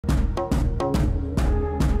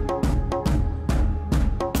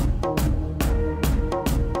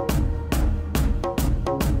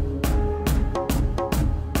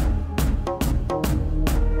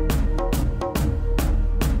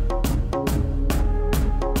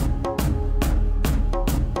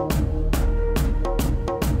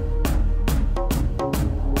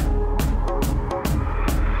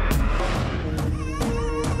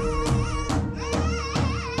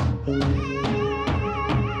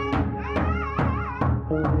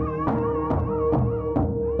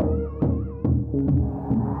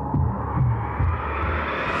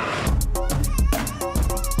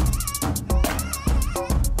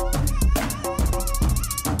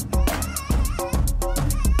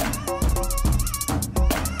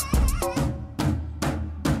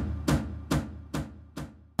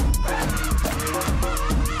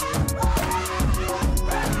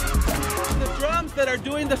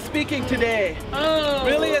speaking today.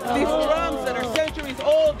 Really, it's these drums that are centuries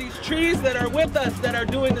old, these trees that are with us that are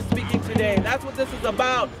doing the speaking today. That's what this is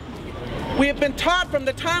about. We have been taught from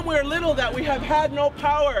the time we were little that we have had no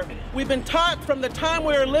power. We've been taught from the time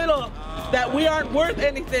we were little that we aren't worth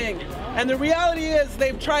anything. And the reality is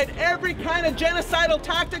they've tried every kind of genocidal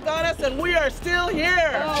tactic on us and we are still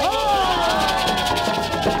here.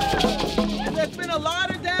 And there's been a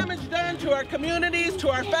lot of damage done to our communities, to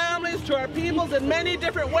our families, to our peoples in many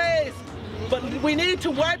different ways. But we need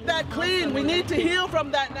to wipe that clean. We need to heal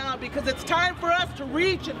from that now because it's time for us to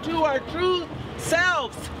reach into our true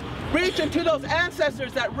selves. Reach into those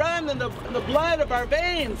ancestors that run in the blood of our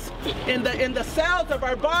veins, in the cells of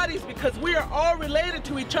our bodies, because we are all related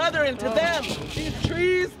to each other and to them. These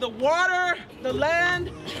trees, the water, the land,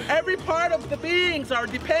 every part of the beings are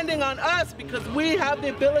depending on us because we have the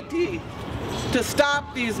ability to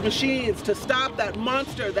stop these machines, to stop that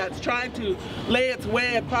monster that's trying to lay its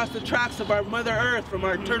way across the tracks of our Mother Earth from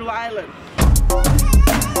our Turtle Island.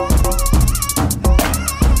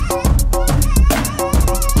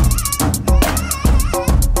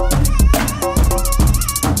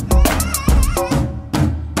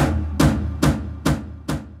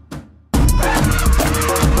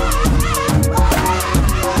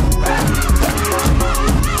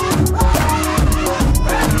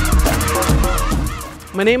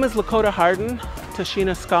 My name is Lakota Hardin,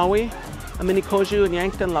 Tashina Skawi, Aminikoju and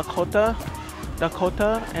Yankton Lakota,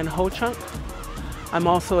 Dakota, and Ho-Chunk. I'm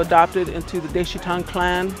also adopted into the Deshitan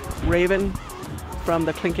clan, Raven, from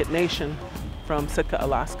the Tlingit Nation from Sitka,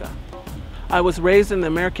 Alaska. I was raised in the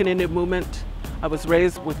American Indian movement. I was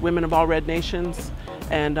raised with women of all red nations,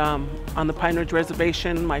 and on the Pine Ridge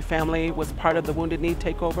Reservation, my family was part of the Wounded Knee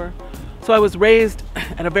takeover. So I was raised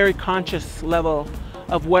at a very conscious level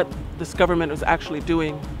of what this government was actually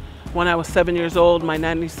doing. When I was 7 years old, my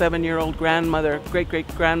 97-year-old grandmother,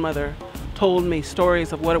 great-great-grandmother, told me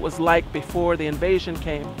stories of what it was like before the invasion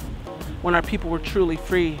came, when our people were truly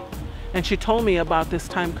free. And she told me about this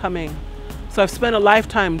time coming. So I've spent a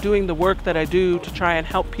lifetime doing the work that I do to try and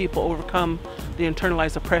help people overcome the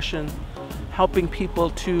internalized oppression, helping people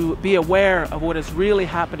to be aware of what is really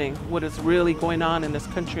happening, what is really going on in this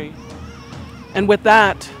country. And with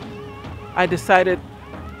that, I decided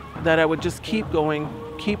that I would just keep going,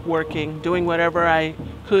 keep working, doing whatever I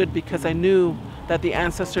could because I knew that the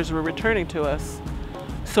ancestors were returning to us.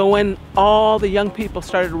 So when all the young people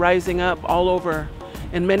started rising up all over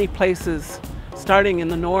in many places, starting in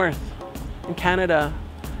the north, in Canada,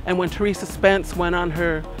 and when Teresa Spence went on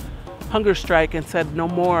her hunger strike and said, no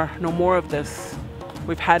more of this,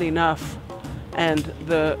 we've had enough, and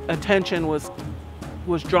the attention was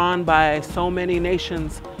drawn by so many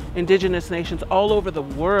nations, indigenous nations all over the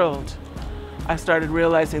world, I started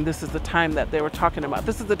realizing this is the time that they were talking about.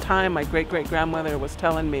 This is the time my great-great-grandmother was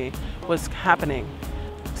telling me was happening.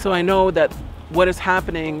 So I know that what is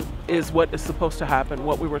happening is what is supposed to happen,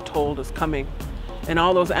 what we were told is coming. And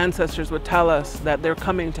all those ancestors would tell us that they're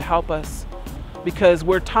coming to help us because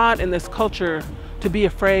we're taught in this culture to be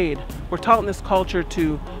afraid. We're taught in this culture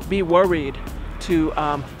to be worried, to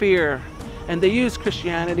fear. And they used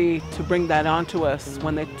Christianity to bring that onto us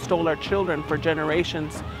when they stole our children for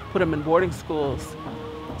generations, put them in boarding schools.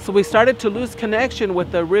 So we started to lose connection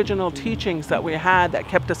with the original teachings that we had that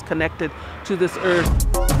kept us connected to this earth.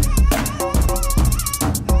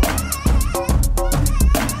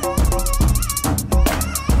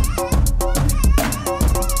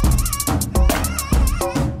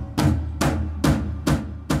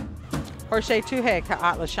 Horshay Tuhe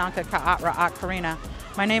Ka'at Lashanka Ka'at Ra'at Karina.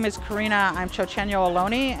 My name is Karina. I'm Chochenyo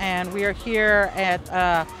Ohlone, and we are here at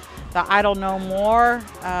the Idle No More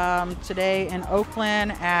today in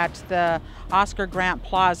Oakland at the Oscar Grant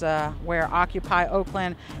Plaza, where Occupy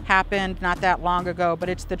Oakland happened not that long ago, but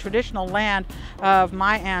it's the traditional land of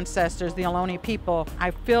my ancestors, the Ohlone people.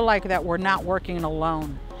 I feel like that we're not working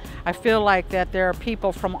alone. I feel like that there are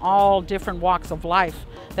people from all different walks of life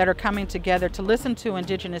that are coming together to listen to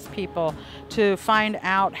indigenous people, to find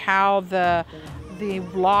out how the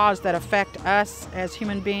laws that affect us as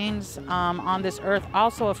human beings on this earth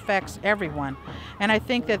also affects everyone. And I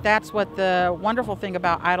think that that's what the wonderful thing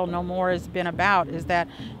about Idle No More has been about, is that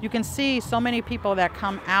you can see so many people that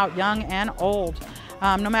come out, young and old,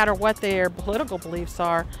 no matter what their political beliefs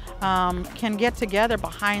are, can get together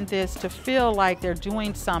behind this to feel like they're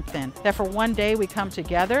doing something. That for one day we come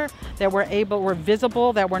together, that we're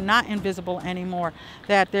visible, that we're not invisible anymore,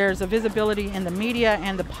 that there's a visibility in the media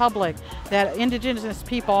and the public, that indigenous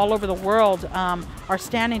people all over the world are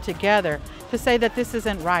standing together to say that this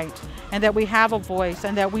isn't right, and that we have a voice,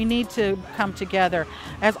 and that we need to come together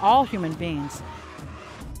as all human beings.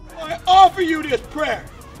 I offer you this prayer.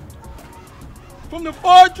 from the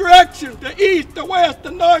four directions, the east, the west,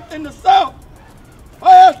 the north, and the south.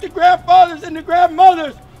 I ask the grandfathers and the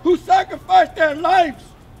grandmothers who sacrificed their lives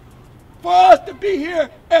for us to be here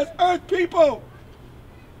as Earth people.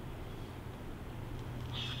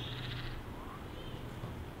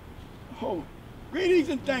 Oh, greetings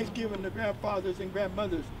and thanksgiving to grandfathers and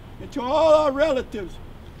grandmothers, and to all our relatives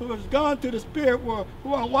who have gone to the spirit world,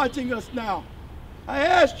 who are watching us now. I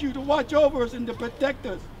ask you to watch over us and to protect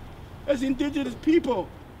us as indigenous people,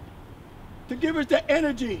 to give us the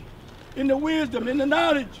energy and the wisdom and the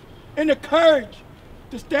knowledge and the courage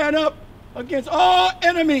to stand up against all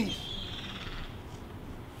enemies.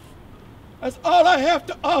 That's all I have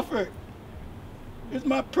to offer is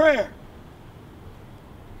my prayer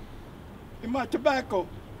and my tobacco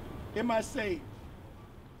and my sage.